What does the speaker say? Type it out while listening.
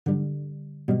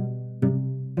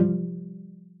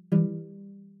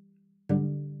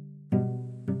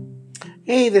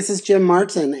Hey, this is Jim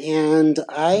Martin, and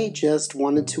I just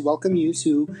wanted to welcome you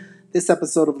to this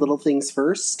episode of Little Things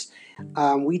First.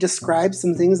 We describe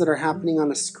some things that are happening on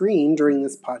a screen during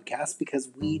this podcast because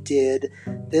we did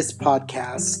this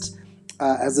podcast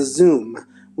as a Zoom.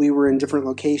 We were in different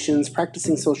locations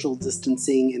practicing social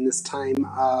distancing in this time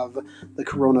of the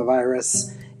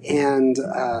coronavirus, and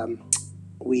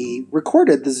we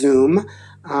recorded the Zoom,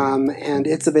 and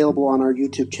it's available on our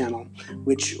YouTube channel,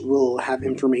 which we'll have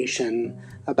information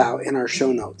about in our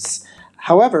show notes.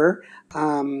 However,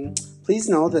 please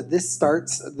know that this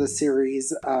starts the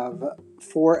series of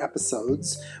 4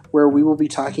 episodes where we will be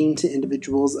talking to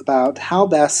individuals about how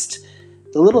best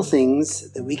the little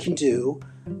things that we can do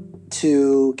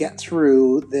to get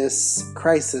through this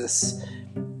crisis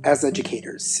as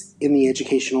educators in the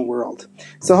educational world.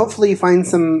 So hopefully you find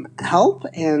some help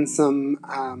and some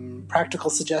practical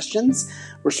suggestions.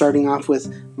 We're starting off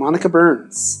with Monica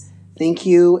Burns. Thank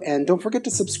you, and don't forget to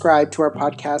subscribe to our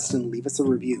podcast and leave us a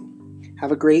review.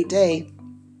 Have a great day.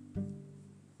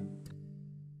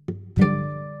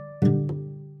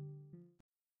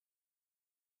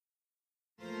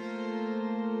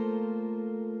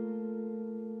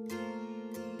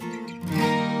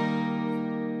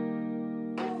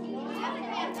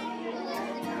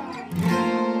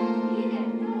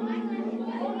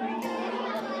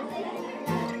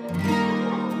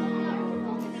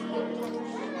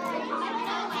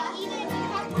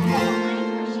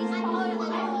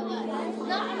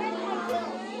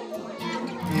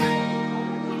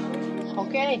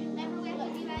 Okay.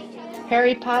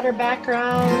 Harry Potter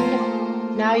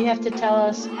background. Now you have to tell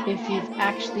us if you've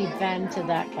actually been to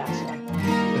that castle.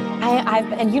 I've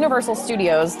been in Universal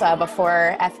Studios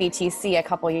before FETC a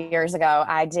couple years ago.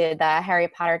 I did the Harry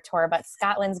Potter tour, but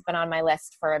Scotland's been on my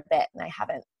list for a bit, and I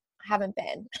haven't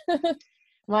been.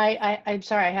 Well, I'm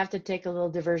sorry, I have to take a little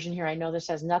diversion here. I know this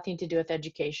has nothing to do with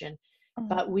education,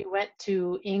 but we went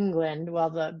to England, well,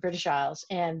 the British Isles,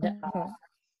 and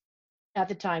at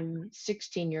the time,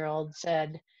 16-year-old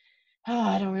said, "Oh,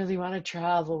 I don't really want to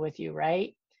travel with you,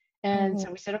 right?" And so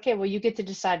we said, "Okay, well, you get to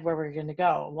decide where we're going to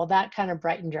go." Well, that kind of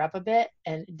brightened her up a bit,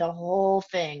 and the whole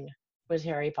thing was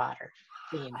Harry Potter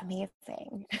themed.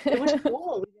 Amazing. It was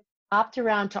cool. We hopped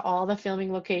around to all the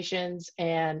filming locations,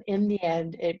 and in the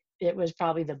end, it was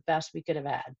probably the best we could have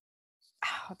had.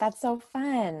 Oh, that's so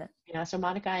fun. Yeah, so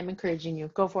Monica, I'm encouraging you.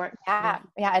 Go for it. Yeah,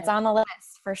 it's on the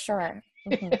list for sure.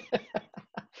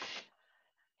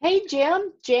 Hey,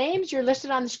 James, you're listed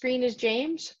on the screen as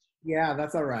James. Yeah,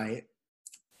 that's all right.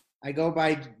 I go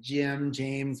by Jim,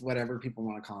 James, whatever people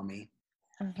want to call me.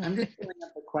 I'm just filling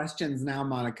up the questions now,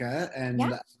 Monica, and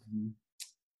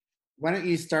why don't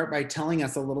you start by telling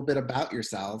us a little bit about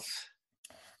yourself?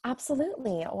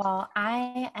 Absolutely. Well,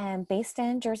 I am based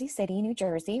in Jersey City, New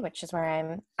Jersey, which is where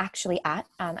I'm actually at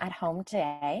home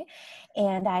today.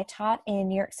 And I taught in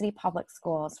New York City public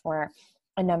schools for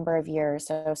a number of years.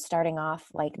 So starting off,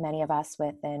 like many of us,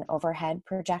 with an overhead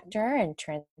projector and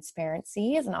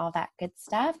transparencies and all that good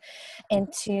stuff,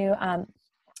 into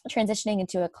transitioning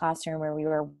into a classroom where we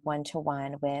were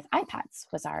one-to-one with iPads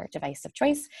was our device of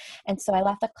choice. And so I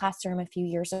left the classroom a few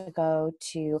years ago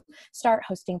to start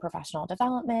hosting professional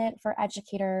development for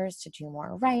educators, to do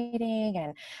more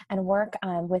writing and work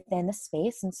within the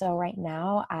space. And so right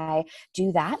now I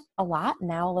do that a lot,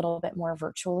 now a little bit more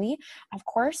virtually, of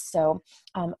course. So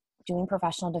doing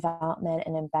professional development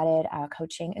and embedded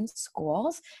coaching in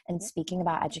schools, and speaking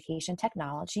about education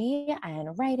technology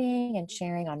and writing and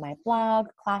sharing on my blog,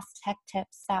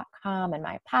 classtechtips.com, and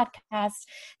my podcast,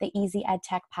 the Easy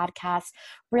EdTech podcast,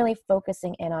 really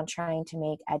focusing in on trying to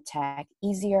make EdTech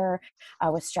easier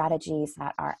with strategies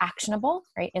that are actionable,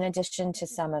 right? In addition to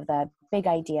some of the big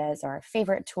ideas or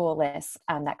favorite tool lists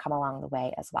that come along the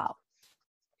way as well.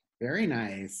 Very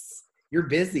nice. You're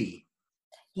busy.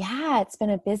 Yeah, it's been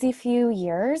a busy few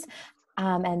years.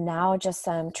 And now just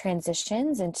some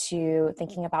transitions into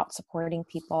thinking about supporting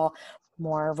people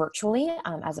more virtually,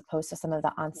 as opposed to some of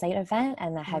the on-site event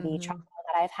and the heavy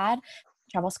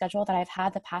travel schedule that I've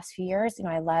had the past few years. You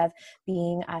know, I love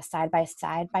being side by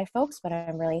side by folks, but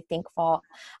I'm really thankful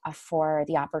for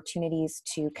the opportunities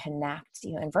to connect,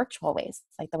 in virtual ways,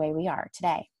 like the way we are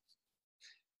today.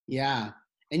 Yeah.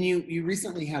 And you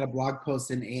recently had a blog post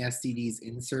in ASCD's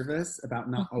in-service about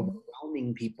not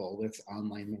overwhelming people with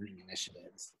online learning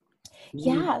initiatives.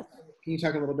 Can you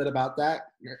talk a little bit about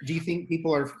that? Do you think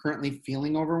people are currently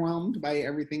feeling overwhelmed by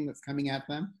everything that's coming at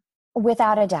them?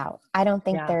 Without a doubt. I don't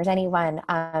think Yeah. there's anyone,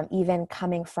 even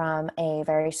coming from a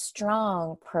very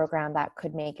strong program, that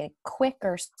could make a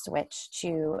quicker switch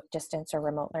to distance or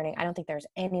remote learning. I don't think there's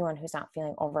anyone who's not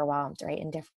feeling overwhelmed, right,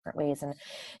 in different ways. And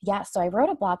yeah, so I wrote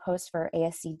a blog post for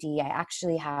ASCD. I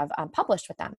actually have published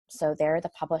with them. So they're the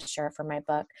publisher for my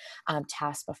book,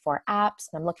 Tasks Before Apps.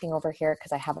 And I'm looking over here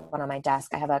because I have one on my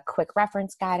desk. I have a quick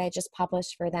reference guide I just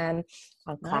published for them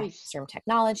on Nice. classroom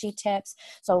technology tips.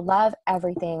 So love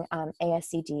everything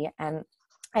ASCD. And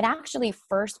I'd actually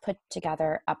first put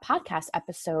together a podcast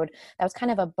episode that was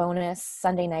kind of a bonus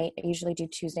Sunday night. I usually do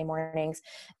Tuesday mornings,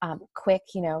 quick,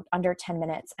 under 10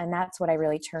 minutes. And that's what I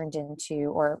really turned into,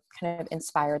 or kind of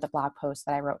inspired the blog post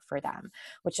that I wrote for them,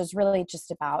 which is really just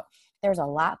about, there's a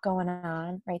lot going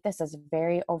on, right? This is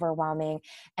very overwhelming.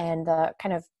 And the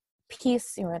kind of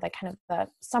piece, the kind of the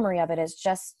summary of it is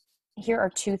just, here are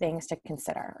two things to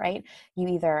consider, right? You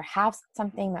either have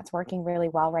something that's working really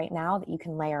well right now that you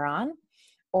can layer on,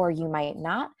 or you might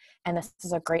not. And this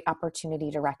is a great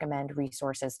opportunity to recommend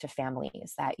resources to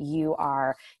families that you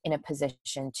are in a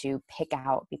position to pick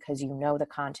out because you know the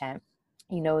content,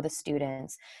 you know the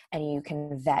students, and you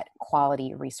can vet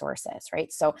quality resources,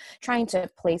 right? So trying to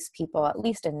place people, at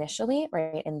least initially,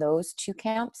 right, in those two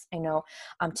camps. I know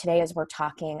today, as we're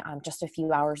talking, just a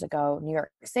few hours ago, New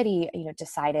York City,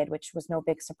 decided, which was no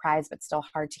big surprise, but still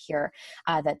hard to hear,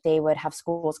 that they would have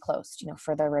schools closed,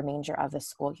 for the remainder of the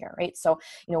school year, right? So,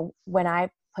 when I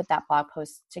put that blog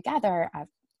post together,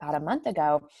 about a month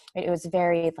ago, it was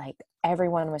very like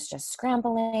everyone was just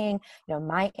scrambling.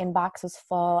 My inbox was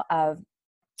full of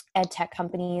ed tech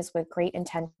companies with great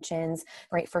intentions,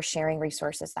 right, for sharing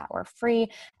resources that were free.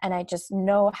 And I just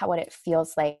know what it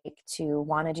feels like to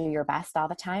want to do your best all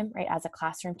the time, right, as a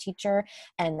classroom teacher,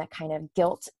 and the kind of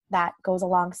guilt that goes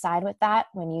alongside with that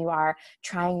when you are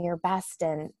trying your best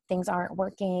and things aren't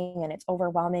working and it's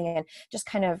overwhelming, and just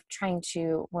kind of trying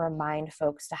to remind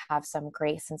folks to have some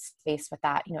grace and space with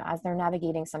that, as they're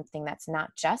navigating something that's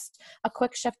not just a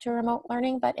quick shift to remote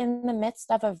learning, but in the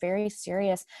midst of a very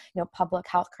serious, public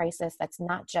health crisis that's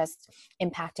not just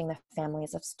impacting the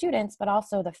families of students, but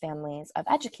also the families of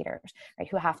educators, right,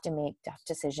 who have to make tough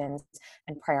decisions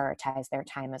and prioritize their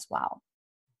time as well.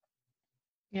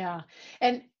 Yeah.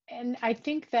 And I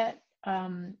think that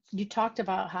you talked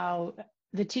about how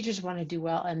the teachers want to do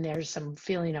well, and there's some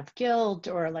feeling of guilt,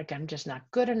 or like I'm just not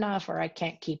good enough, or I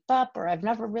can't keep up, or I've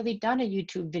never really done a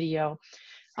YouTube video.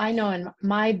 I know in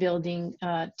my building,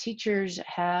 teachers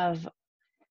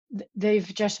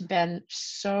they've just been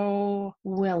so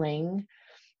willing,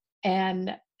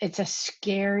 and it's a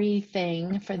scary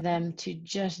thing for them to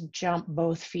just jump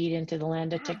both feet into the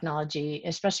land of technology,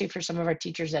 especially for some of our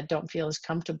teachers that don't feel as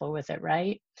comfortable with it,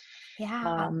 right?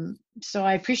 Yeah. So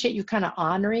I appreciate you kind of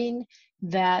honoring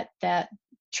that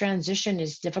transition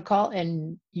is difficult,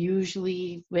 and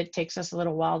usually it takes us a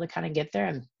little while to kind of get there,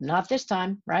 and not this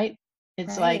time, right?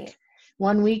 It's Right. like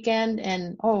one weekend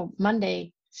and, oh,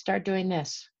 Monday, start doing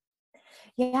this.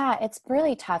 Yeah, it's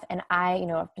really tough. And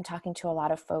I've been talking to a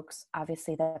lot of folks,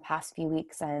 obviously, the past few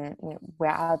weeks, and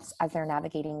as they're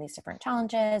navigating these different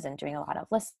challenges and doing a lot of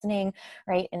listening,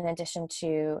 right? In addition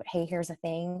to, hey, here's a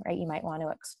thing, right, you might want to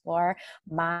explore.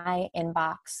 My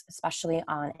inbox, especially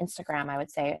on Instagram, I would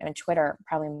say, and Twitter,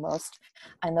 probably most,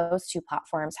 on those two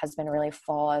platforms, has been really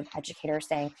full of educators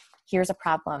saying, here's a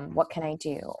problem, what can I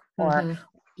do? Or, Hmm.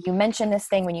 you mentioned this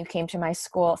thing when you came to my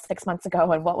school 6 months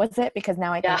ago, and what was it? Because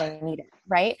now I think Yeah. I need it,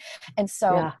 right? And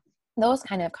so Yeah. those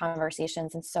kind of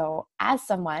conversations. And so as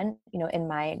someone, in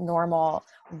my normal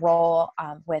role,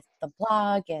 with the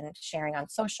blog and sharing on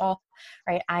social,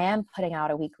 right, I am putting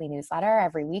out a weekly newsletter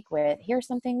every week with, here's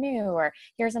something new, or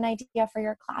here's an idea for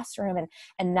your classroom.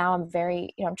 And now I'm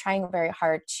I'm trying very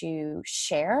hard to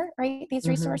share, right, these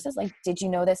Hmm. resources. Like, did you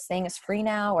know this thing is free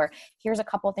now? Or here's a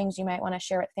couple things you might want to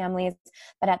share with families.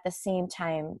 But at the same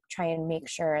time, try and make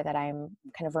sure that I'm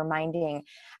kind of reminding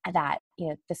that,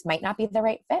 this might not be the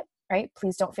right fit, right?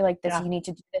 Please don't feel like Yeah. you need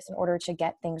to do this in order to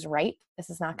get things right. This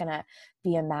is not going to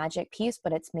be a magic piece,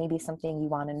 but it's maybe something you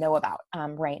want to know about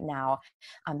right now,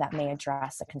 that may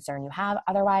address a concern you have.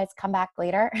 Otherwise, come back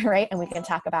later, right? And we can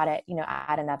talk about it,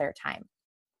 at another time.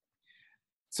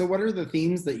 So what are the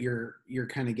themes that you're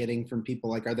kind of getting from people?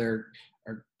 Like, are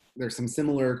there some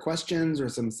similar questions or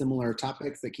some similar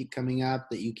topics that keep coming up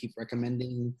that you keep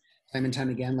recommending time and time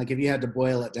again? Like, if you had to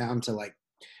boil it down to, like,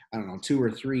 I don't know, 2 or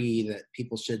 3 that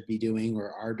people should be doing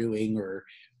or are doing, or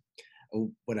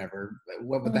whatever,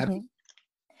 what would that be?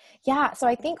 Yeah, so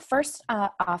I think first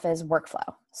off is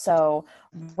workflow. So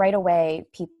right away,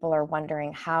 people are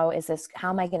wondering, how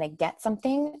am I going to get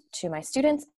something to my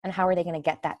students, and how are they going to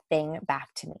get that thing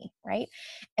back to me, right?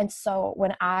 And so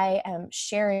when I am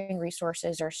sharing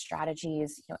resources or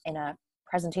strategies, in a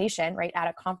presentation, right, at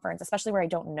a conference, especially where I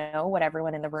don't know what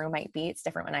everyone in the room might be. It's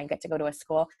different when I get to go to a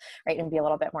school, right, and be a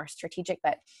little bit more strategic.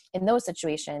 But in those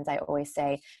situations, I always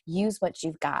say, use what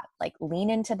you've got, like lean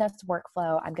into this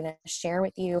workflow. I'm going to share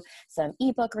with you some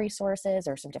ebook resources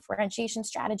or some differentiation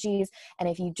strategies. And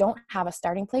if you don't have a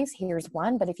starting place, here's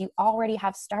one. But if you already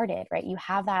have started, right, you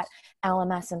have that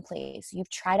LMS in place, you've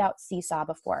tried out Seesaw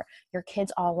before, your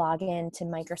kids all log in to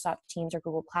Microsoft Teams or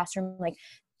Google Classroom, like,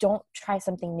 don't try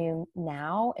something new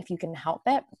now if you can help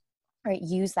it. Right,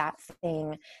 use that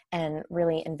thing and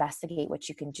really investigate what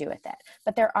you can do with it.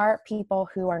 But there are people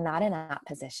who are not in that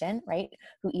position, right?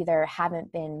 Who either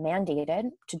haven't been mandated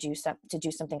to do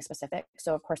something specific.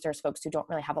 So of course, there's folks who don't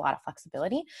really have a lot of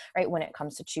flexibility, right, when it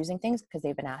comes to choosing things because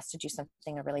they've been asked to do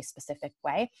something a really specific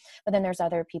way. But then there's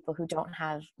other people who don't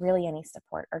have really any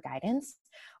support or guidance,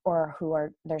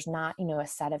 or there's not, a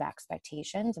set of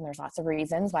expectations, and there's lots of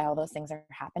reasons why all those things are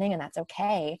happening, and that's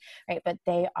okay, right? But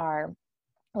they are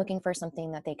looking for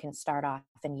something that they can start off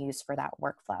and use for that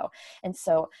workflow. And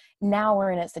so now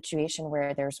we're in a situation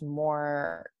where there's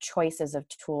more choices of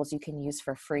tools you can use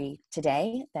for free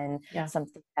today than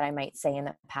something that I might say in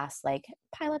the past, like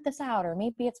pilot this out, or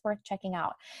maybe it's worth checking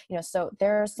out. So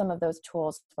there's some of those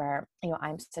tools where,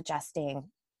 I'm suggesting,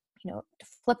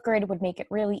 Flipgrid would make it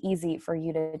really easy for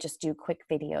you to just do quick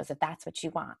videos if that's what you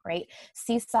want, right?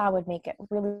 Seesaw would make it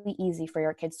really easy for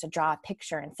your kids to draw a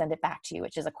picture and send it back to you,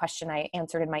 which is a question I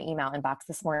answered in my email inbox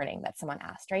this morning that someone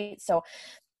asked, right? So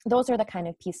those are the kind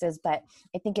of pieces, but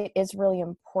I think it is really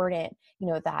important,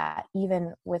 that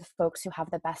even with folks who have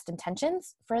the best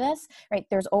intentions for this, right,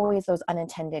 there's always those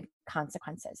unintended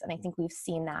consequences. And I think we've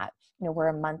seen that, we're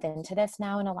a month into this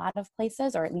now in a lot of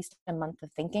places, or at least a month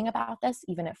of thinking about this,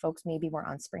 even if folks maybe were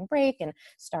on spring break and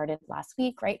started last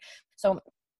week, right? So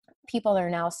people are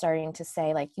now starting to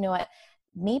say, like, you know what,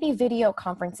 maybe video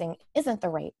conferencing isn't the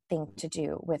right thing to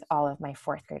do with all of my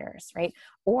fourth graders, right?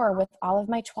 Or with all of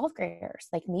my 12th graders.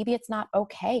 Like, maybe it's not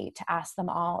okay to ask them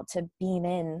all to beam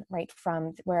in, right,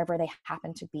 from wherever they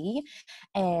happen to be.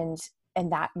 And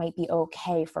that might be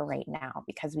okay for right now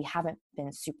because we haven't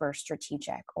been super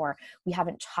strategic, or we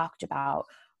haven't talked about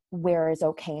where is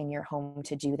okay in your home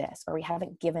to do this, or we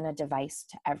haven't given a device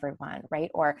to everyone,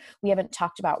 right? Or we haven't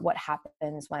talked about what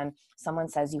happens when someone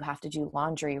says you have to do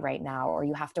laundry right now, or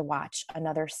you have to watch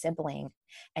another sibling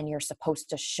and you're supposed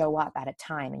to show up at a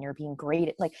time and you're being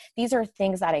graded. Like, these are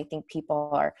things that I think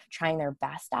people are trying their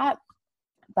best at,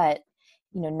 but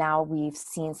now we've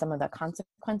seen some of the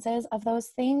consequences of those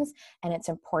things, and it's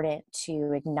important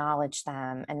to acknowledge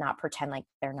them and not pretend like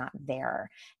they're not there.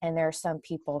 And there are some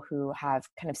people who have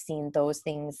kind of seen those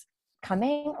things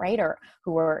coming, right? Or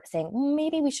who are saying,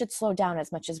 maybe we should slow down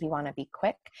as much as we want to be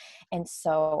quick. And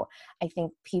so I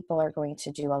think people are going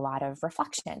to do a lot of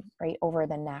reflection, right, over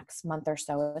the next month or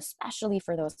so, especially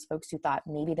for those folks who thought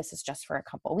maybe this is just for a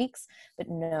couple of weeks, but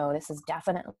no, this is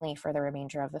definitely for the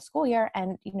remainder of the school year.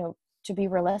 And, to be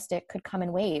realistic, could come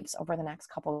in waves over the next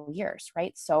couple of years,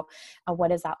 right? So what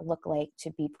does that look like to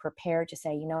be prepared to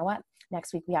say, you know what,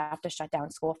 next week we have to shut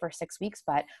down school for 6 weeks,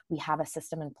 but we have a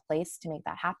system in place to make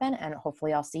that happen. And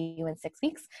hopefully I'll see you in 6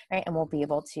 weeks, right? And we'll be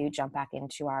able to jump back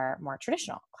into our more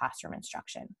traditional classroom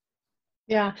instruction.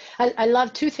 Yeah, I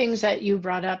love two things that you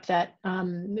brought up that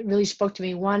really spoke to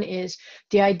me. One is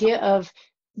the idea of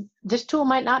this tool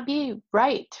might not be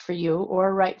right for you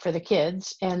or right for the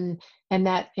kids, and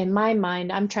that in my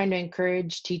mind I'm trying to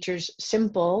encourage teachers,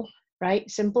 simple, right?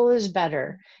 Simple is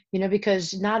better,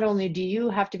 because not only do you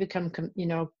have to become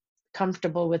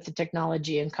comfortable with the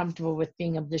technology and comfortable with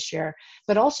being able to share,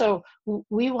 but also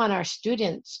we want our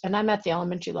students, and I'm at the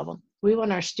elementary level, we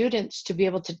want our students to be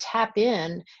able to tap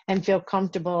in and feel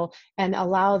comfortable and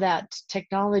allow that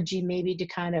technology maybe to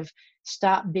kind of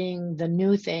stop being the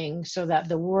new thing so that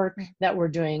the work that we're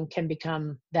doing can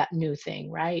become that new thing,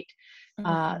 right?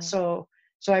 So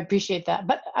I appreciate that.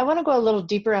 But I want to go a little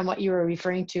deeper on what you were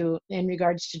referring to in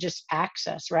regards to just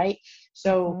access, right?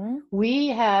 So we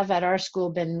have at our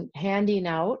school been handing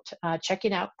out,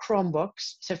 checking out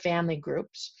Chromebooks to family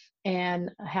groups and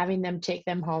having them take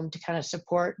them home to kind of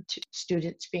support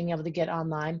students being able to get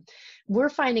online. We're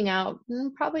finding out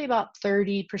probably about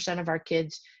 30% of our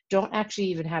kids don't actually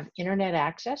even have internet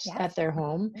access at their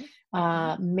home,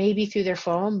 maybe through their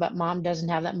phone, but mom doesn't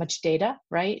have that much data,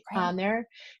 right, on there.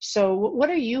 So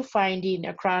what are you finding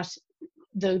across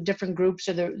the different groups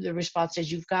or the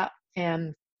responses you've got?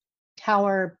 And how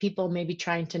are people maybe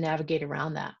trying to navigate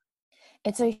around that?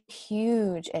 It's a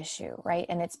huge issue, right?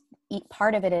 And it's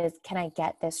part of it is, can I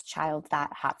get this child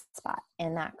that hotspot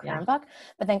in that Yeah. Chromebook?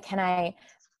 But then can I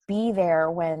be there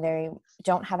when they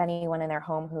don't have anyone in their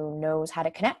home who knows how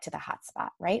to connect to the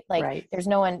hotspot, right? Like Right. there's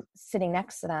no one sitting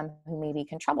next to them who maybe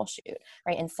can troubleshoot,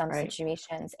 right? In some Right.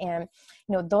 situations. And,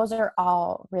 those are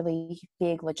all really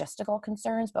big logistical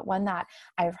concerns, but one that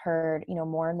I've heard,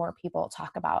 more and more people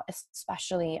talk about,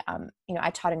 especially,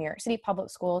 I taught in New York City public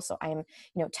schools. So I'm,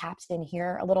 tapped in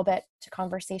here a little bit to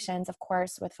conversations, of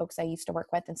course, with folks I used to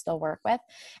work with and still work with.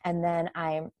 And then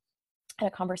I had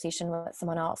a conversation with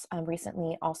someone else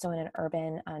recently, also in an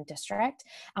urban district,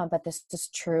 but this is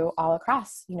true all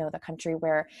across, the country,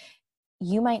 where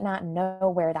you might not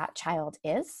know where that child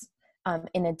is,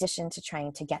 in addition to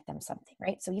trying to get them something,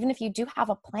 right? So even if you do have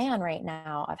a plan right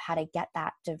now of how to get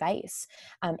that device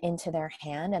into their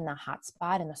hand and the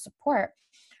hotspot and the support,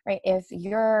 right? If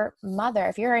you're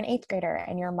an eighth grader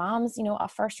and your mom's, a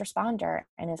first responder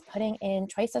and is putting in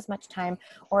twice as much time,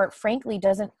 or frankly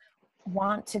doesn't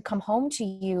want to come home to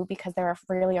you because they're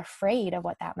really afraid of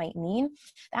what that might mean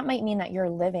that you're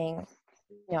living,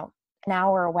 an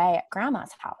hour away at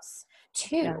grandma's house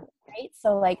too, Yeah. right?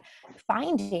 So like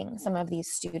finding some of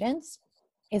these students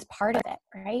is part of it,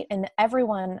 right? And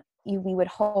everyone, we would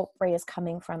hope, right, is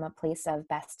coming from a place of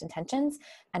best intentions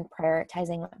and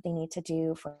prioritizing what they need to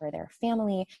do for their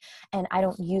family. And I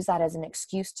don't use that as an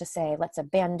excuse to say, let's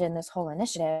abandon this whole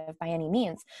initiative by any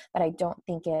means, but I don't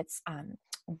think it's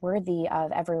worthy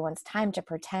of everyone's time to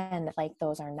pretend that like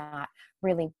those are not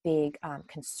really big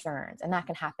concerns. And that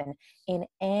can happen in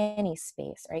any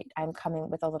space, right? I'm coming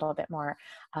with a little bit more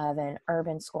of an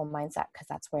urban school mindset because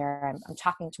that's where I'm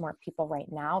talking to more people right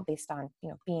now based on,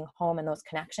 being home and those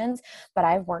connections. But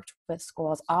I've worked with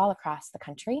schools all across the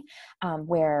country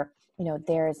where,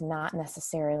 there is not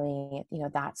necessarily,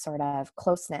 that sort of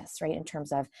closeness, right? In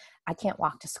terms of, I can't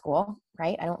walk to school,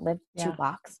 right? I don't live 2 Yeah.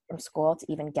 blocks from school to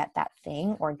even get that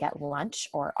thing or get lunch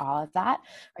or all of that,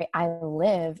 right? I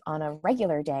live on a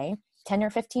regular day 10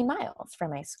 or 15 miles from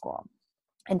my school.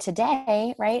 And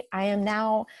today, right, I am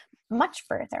now much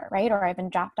further, right? Or I've been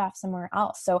dropped off somewhere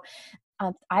else. So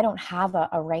I don't have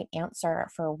a right answer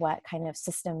for what kind of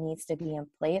system needs to be in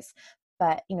place,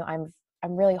 but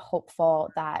I'm really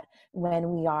hopeful that when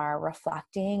we are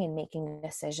reflecting and making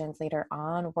decisions later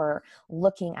on, we're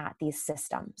looking at these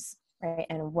systems, right,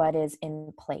 and what is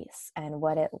in place and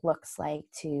what it looks like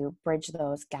to bridge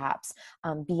those gaps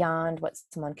beyond what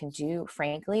someone can do,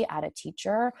 frankly, at a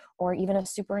teacher or even a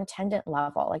superintendent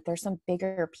level. Like there's some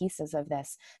bigger pieces of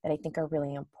this that I think are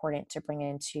really important to bring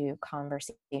into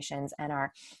conversations and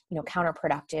are,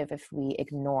 counterproductive if we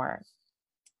ignore.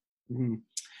 Mm-hmm.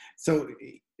 So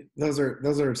those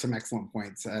are some excellent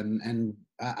points, and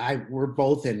we're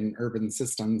both in urban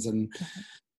systems, and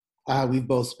we've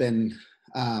both been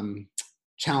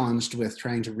challenged with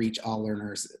trying to reach all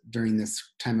learners during this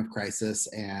time of crisis,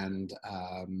 and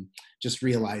just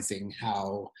realizing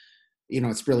how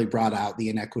it's really brought out the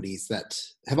inequities that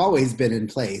have always been in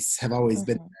place, have always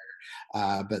been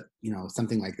there, but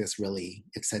something like this really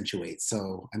accentuates.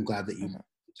 So I'm glad that you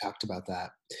talked about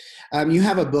that. You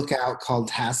have a book out called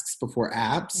Tasks Before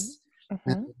Apps.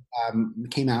 That,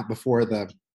 came out before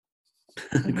the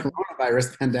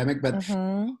coronavirus pandemic, but a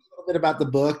little bit about the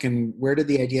book and where did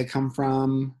the idea come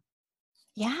from?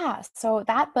 Yeah, so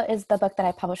that book is the book that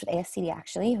I published with ASCD,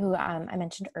 actually, who I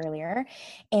mentioned earlier.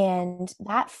 And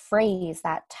that phrase,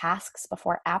 that tasks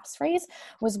before apps phrase,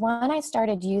 was one I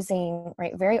started using,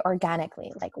 right, very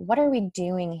organically. Like, what are we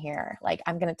doing here? Like,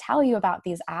 I'm going to tell you about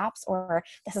these apps, or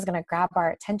this is going to grab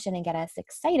our attention and get us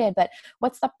excited, but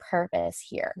what's the purpose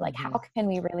here? Like, how can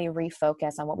we really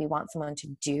refocus on what we want someone to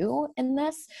do in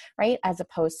this, right, as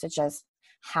opposed to just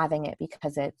having it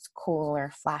because it's cool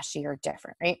or flashy or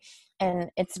different, right?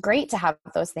 And it's great to have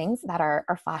those things that are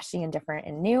flashy and different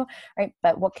and new, right?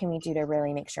 But what can we do to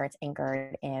really make sure it's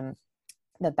anchored in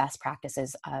the best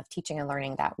practices of teaching and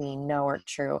learning that we know are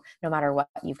true, no matter what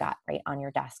you've got right on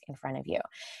your desk in front of you?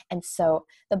 And so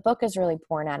the book is really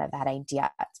born out of that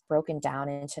idea. It's broken down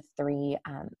into 3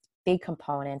 big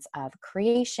components of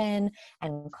creation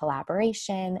and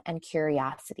collaboration and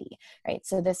curiosity, right?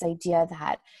 So this idea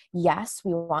that, yes,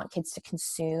 we want kids to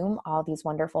consume all these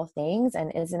wonderful things.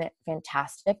 And isn't it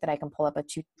fantastic that I can pull up a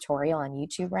tutorial on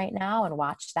YouTube right now and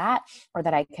watch that, or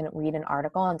that I can read an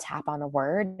article and tap on the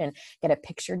word and get a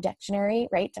picture dictionary,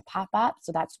 right, to pop up.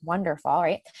 So that's wonderful,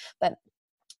 right? But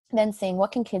then saying,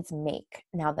 what can kids make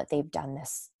now that they've done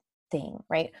this thing,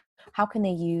 right? How can they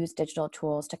use digital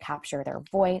tools to capture their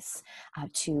voice,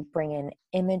 to bring in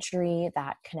imagery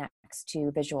that connects connects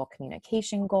to visual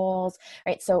communication goals,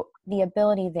 right? So the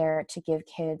ability there to give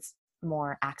kids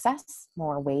more access,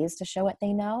 more ways to show what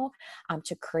they know,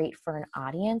 to create for an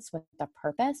audience with a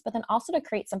purpose, but then also to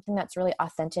create something that's really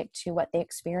authentic to what they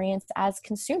experience as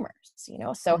consumers, you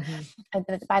know? So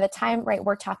by the time, right,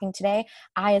 we're talking today,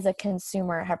 I, as a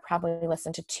consumer, have probably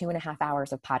listened to 2.5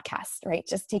 hours of podcasts, right?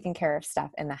 Just taking care of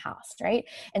stuff in the house, right?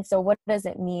 And so what does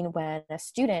it mean when a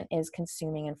student is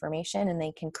consuming information and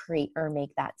they can create or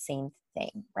make that same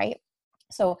thing, right?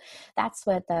 So that's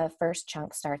what the first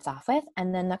chunk starts off with.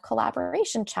 And then the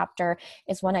collaboration chapter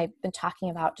is one I've been talking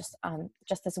about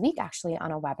just this week, actually,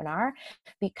 on a webinar,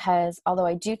 because although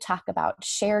I do talk about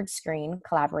shared screen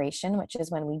collaboration, which is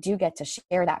when we do get to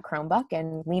share that Chromebook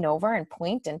and lean over and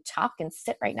point and talk and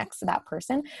sit right next to that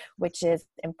person, which is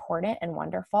important and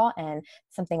wonderful and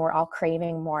something we're all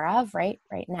craving more of right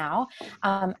now.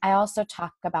 I also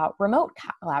talk about remote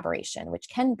collaboration, which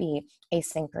can be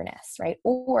asynchronous, right?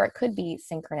 Or it could be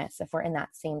synchronous if we're in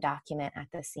that same document at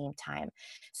the same time.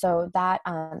 So that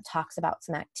talks about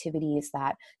some activities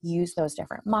that use those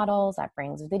different models, that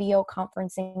brings video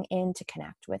conferencing in to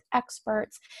connect with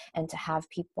experts and to have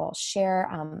people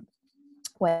share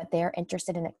what they're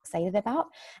interested and excited about.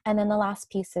 And then the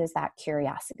last piece is that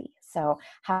curiosity. So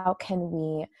how can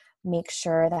we make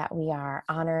sure that we are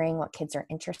honoring what kids are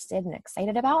interested and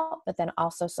excited about, but then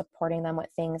also supporting them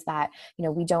with things that, you know,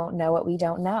 we don't know what we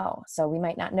don't know. So we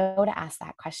might not know to ask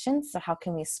that question. So how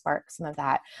can we spark some of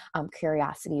that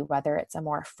curiosity, whether it's a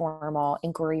more formal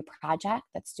inquiry project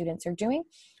that students are doing,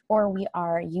 or we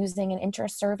are using an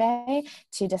interest survey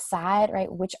to decide,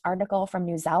 right, which article from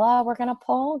Newsela we're going to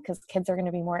pull, because kids are going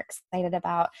to be more excited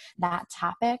about that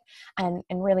topic, and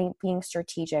really being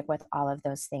strategic with all of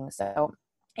those things. So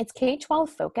it's K-12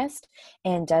 focused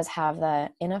and does have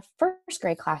in a first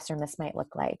grade classroom, this might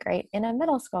look like, right? In a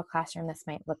middle school classroom, this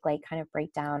might look like kind of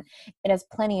breakdown. It has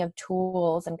plenty of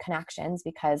tools and connections,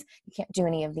 because you can't do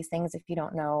any of these things if you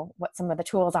don't know what some of the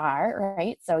tools are,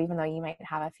 right? So even though you might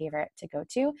have a favorite to go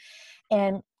to.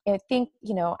 And I think,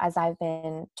 you know, as I've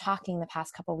been talking the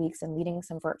past couple of weeks and leading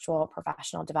some virtual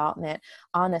professional development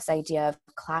on this idea of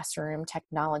classroom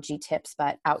technology tips,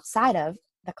 but outside of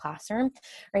the classroom,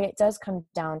 right? It does come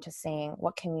down to saying,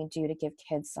 what can we do to give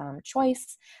kids some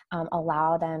choice,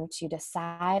 allow them to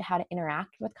decide how to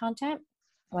interact with content,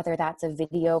 whether that's a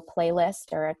video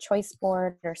playlist or a choice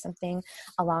board or something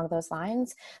along those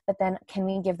lines. But then can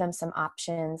we give them some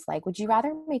options like, would you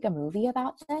rather make a movie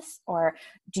about this? Or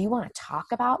do you want to talk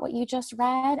about what you just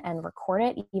read and record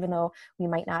it, even though we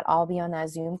might not all be on a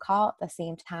Zoom call at the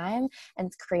same time,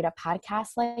 and create a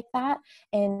podcast like that?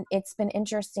 And it's been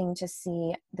interesting to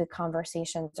see the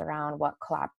conversations around what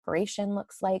collaboration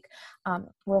looks like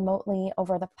remotely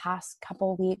over the past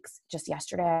couple weeks. Just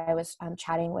yesterday, I was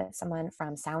chatting with someone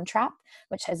from Soundtrap,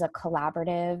 which is a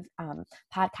collaborative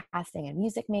podcasting and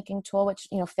music making tool, which,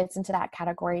 you know, fits into that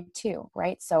category too,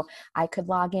 right? So I could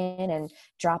log in and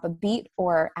drop a beat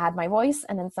or add my voice,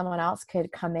 and then someone else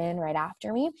could come in right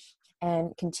after me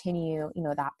and continue, you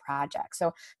know, that project.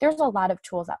 So there's a lot of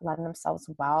tools that lend themselves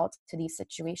well to these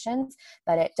situations,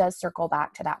 but it does circle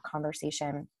back to that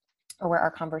conversation, or where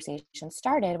our conversation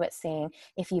started, with saying,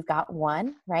 if you've got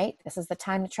one, right, this is the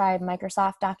time to try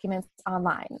Microsoft Documents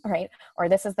Online, right? Or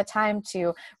this is the time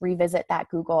to revisit that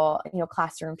Google, you know,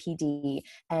 Classroom PD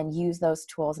and use those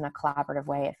tools in a collaborative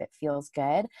way if it feels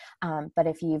good. But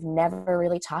if you've never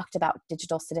really talked about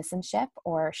digital citizenship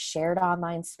or shared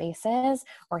online spaces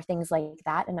or things like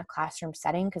that in a classroom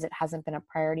setting, because it hasn't been a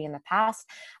priority in the past,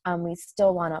 we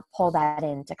still want to pull that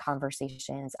into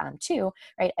conversations too,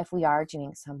 right? If we are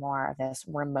doing some more of this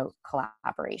remote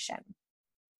collaboration.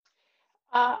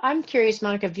 I'm curious,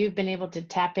 Monica, if you've been able to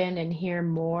tap in and hear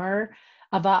more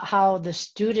about how the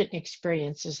student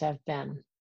experiences have been.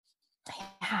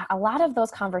 Yeah, a lot of those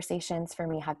conversations for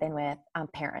me have been with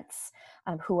parents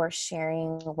who are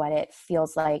sharing what it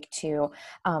feels like to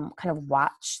kind of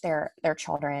watch their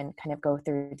children kind of go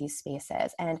through these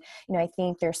spaces. And, you know, I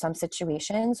think there's some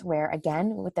situations where,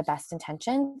 again, with the best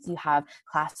intentions, you have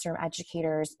classroom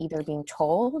educators either being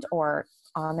told or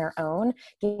on their own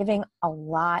giving a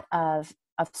lot of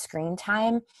screen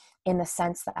time, in the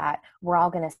sense that we're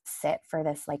all going to sit for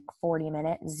this like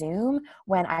 40-minute Zoom,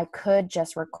 when I could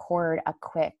just record a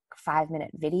quick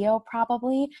 5-minute video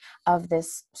probably of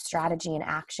this strategy in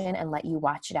action and let you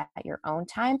watch it at your own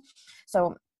time.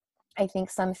 So I think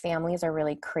some families are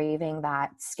really craving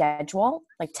that schedule,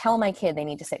 like tell my kid they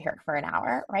need to sit here for an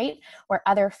hour, right? Where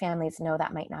other families know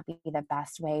that might not be the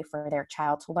best way for their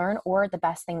child to learn, or the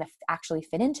best thing to actually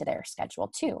fit into their schedule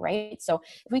too, right? So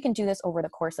if we can do this over the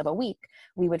course of a week,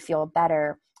 we would feel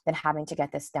better than having to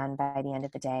get this done by the end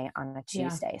of the day on a Yeah.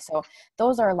 Tuesday. So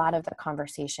those are a lot of the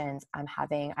conversations I'm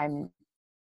having. I'm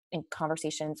in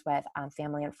conversations with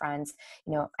family and friends.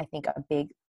 I think a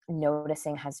big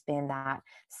noticing has been that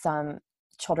some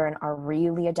children are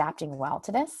really adapting well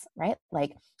to this, right?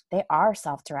 Like they are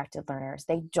self-directed learners.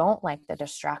 They don't like the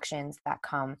distractions that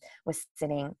come with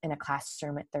sitting in a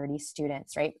classroom with 30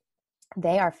 students, right?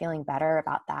 They are feeling better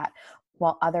about that,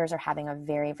 while others are having a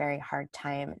very, very hard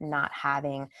time not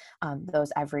having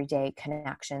those everyday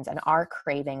connections and are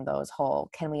craving those whole,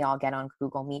 can we all get on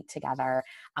Google Meet together,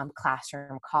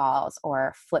 classroom calls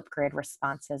or Flipgrid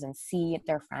responses and see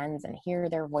their friends and hear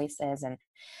their voices.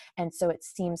 And so it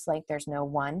seems like there's no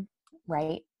one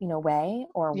right, way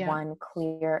or Yeah. one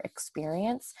clear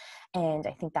experience. And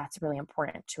I think that's really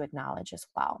important to acknowledge as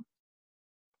well.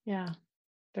 Yeah.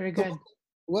 Very good.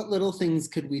 What little things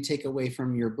could we take away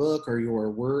from your book or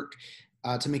your work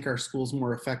to make our schools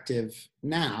more effective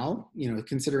now,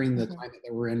 considering the climate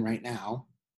that we're in right now,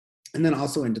 and then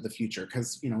also into the future?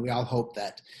 Because, we all hope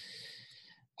that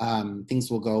things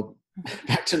will go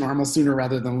back to normal sooner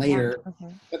rather than later. Yeah.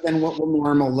 But then what will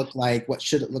normal look like? What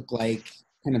should it look like?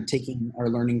 Kind of taking our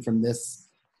learning from this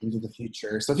into the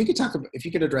future. So if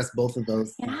you could address both of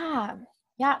those.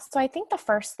 Yeah. So I think the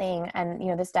first thing, and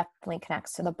this definitely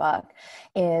connects to the book,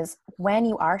 is when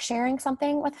you are sharing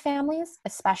something with families,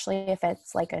 especially if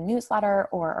it's like a newsletter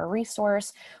or a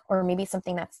resource, or maybe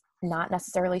something that's not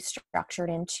necessarily structured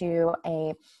into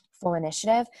a full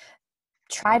initiative,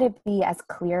 try to be as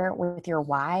clear with your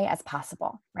why as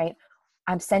possible, right?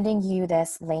 I'm sending you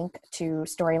this link to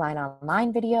Storyline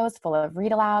Online videos full of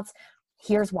read alouds.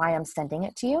 Here's why I'm sending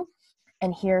it to you,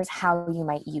 and here's how you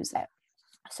might use it.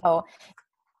 So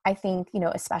I think,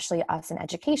 especially us in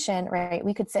education, right?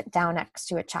 We could sit down next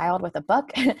to a child with a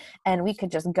book and we could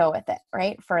just go with it,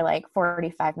 right? For like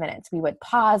 45 minutes. We would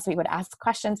pause, we would ask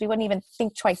questions, we wouldn't even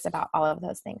think twice about all of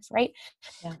those things, right?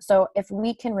 Yeah. So if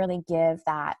we can really give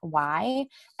that why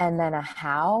and then a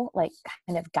how, like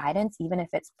kind of guidance, even if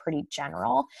it's pretty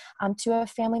general, to a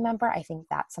family member, I think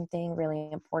that's something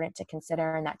really important to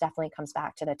consider. And that definitely comes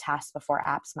back to the task before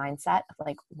apps mindset of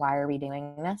like, why are we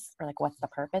doing this? Or like, what's the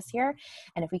purpose here?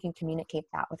 And if we can communicate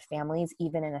that with families,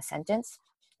 even in a sentence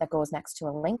that goes next to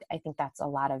a link, I think that's a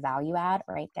lot of value add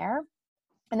right there.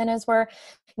 And then as we're,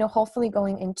 hopefully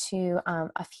going into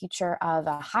a future of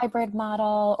a hybrid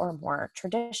model or more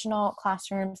traditional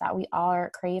classrooms that we all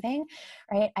are craving,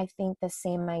 right? I think the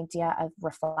same idea of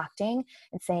reflecting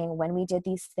and saying, when we did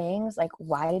these things, like,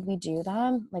 why did we do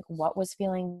them? Like, what was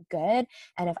feeling good?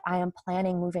 And if I am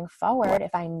planning moving forward,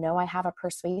 if I know I have a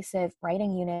persuasive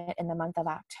writing unit in the month of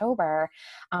October,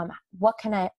 what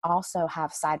can I also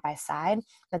have side by side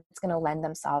that's going to lend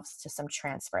themselves to some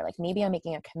transfer? Like maybe I'm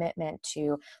making a commitment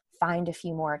to find a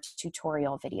few more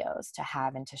tutorial videos to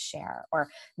have and to share, or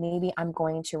maybe I'm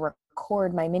going to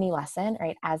record my mini lesson,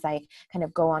 right, as I kind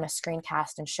of go on a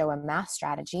screencast and show a math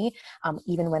strategy,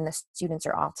 even when the students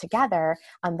are all together.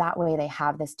 That way they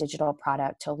have this digital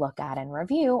product to look at and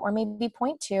review, or maybe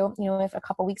point to, if a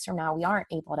couple weeks from now we aren't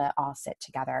able to all sit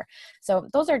together. So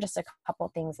those are just a couple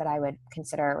things that I would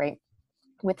consider, right,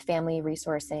 with family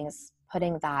resourcing,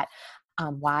 putting that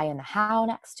why and the how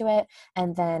next to it.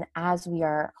 And then as we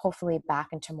are hopefully back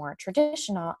into more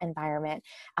traditional environment,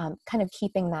 kind of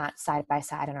keeping that side by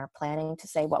side in our planning to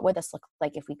say, what would this look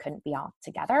like if we couldn't be all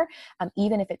together?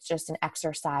 Even if it's just an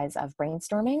exercise of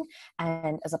brainstorming,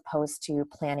 and as opposed to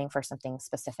planning for something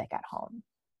specific at home.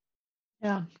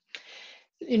 Yeah.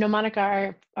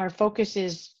 Monica, our focus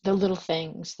is the little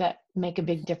things that make a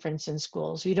big difference in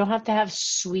schools. We don't have to have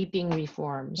sweeping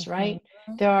reforms, right?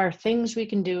 There are things we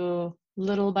can do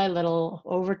little by little,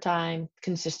 over time,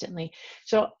 consistently.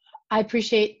 So I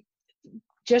appreciate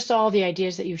just all the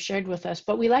ideas that you've shared with us,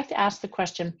 but we like to ask the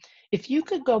question, if you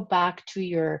could go back to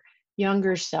your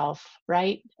younger self,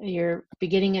 right? You're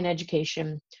beginning in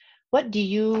education,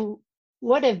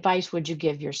 what advice would you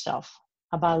give yourself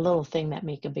about a little thing that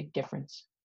make a big difference?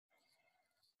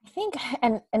 I think,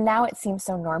 and now it seems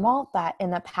so normal, but in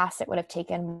the past it would have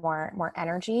taken more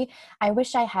energy. I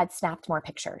wish I had snapped more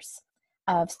pictures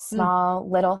of small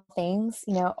little things,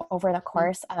 over the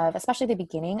course of, especially the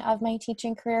beginning of my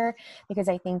teaching career, because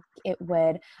I think it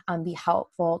would be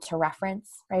helpful to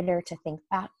reference, right, or to think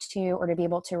back to, or to be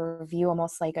able to review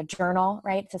almost like a journal,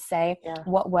 right, to say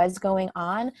what was going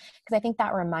on. Because I think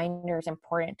that reminder is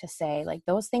important to say, like,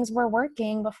 those things were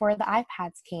working before the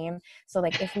iPads came. So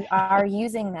like, if we are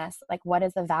using this, like, what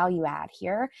is the value add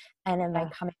here? And then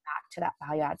like coming back to that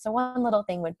value add. So one little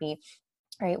thing would be,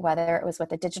 right? Whether it was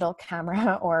with a digital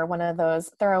camera or one of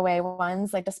those throwaway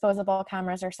ones, like disposable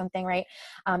cameras or something, right?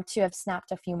 To have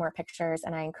snapped a few more pictures.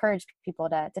 And I encourage people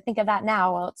to think of that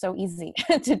now. Well, it's so easy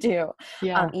to do.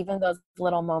 Yeah. Even those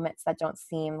little moments that don't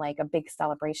seem like a big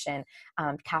celebration,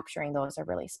 capturing those are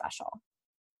really special.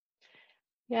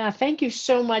 Yeah, thank you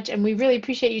so much. And we really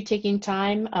appreciate you taking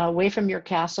time away from your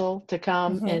castle to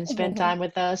come and spend time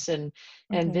with us and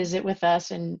visit with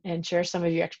us and share some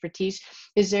of your expertise.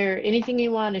 Is there anything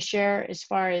you want to share as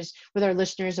far as with our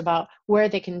listeners about where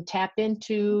they can tap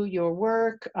into your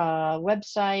work,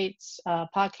 websites,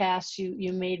 podcasts?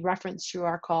 You made reference through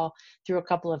our call through a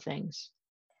couple of things.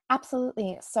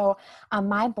 Absolutely. So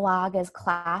my blog is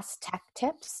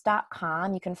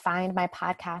classtechtips.com. You can find my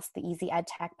podcast, the Easy Ed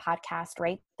Tech podcast,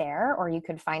 right there, or you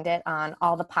can find it on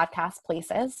all the podcast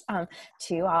places,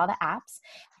 too, all the apps.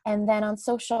 And then on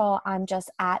social, I'm just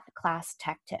at Class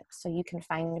Tech Tips. So you can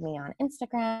find me on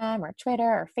Instagram or Twitter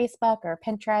or Facebook or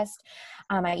Pinterest.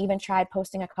 I even tried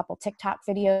posting a couple TikTok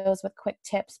videos with quick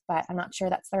tips, but I'm not sure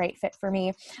that's the right fit for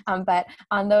me. But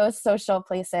on those social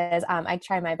places, I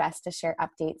try my best to share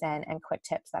updates and quick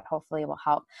tips that hopefully will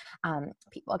help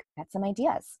people get some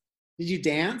ideas. Did you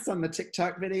dance on the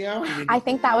TikTok video? I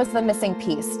think that was the missing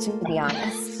piece, to be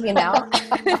honest, you know?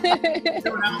 You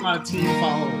don't have a lot of teen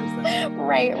followers then.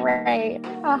 Right.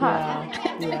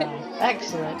 Yeah.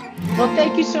 Excellent. Well,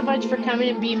 thank you so much for coming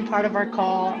and being part of our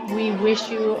call. We wish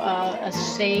you a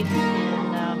safe and,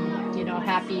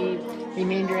 happy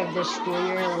remainder of this school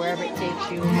year, wherever it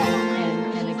takes you.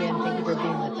 And again, thank you for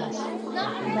being with us.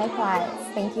 Likewise.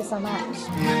 Thank you so much.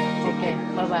 Okay.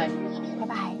 Bye-bye.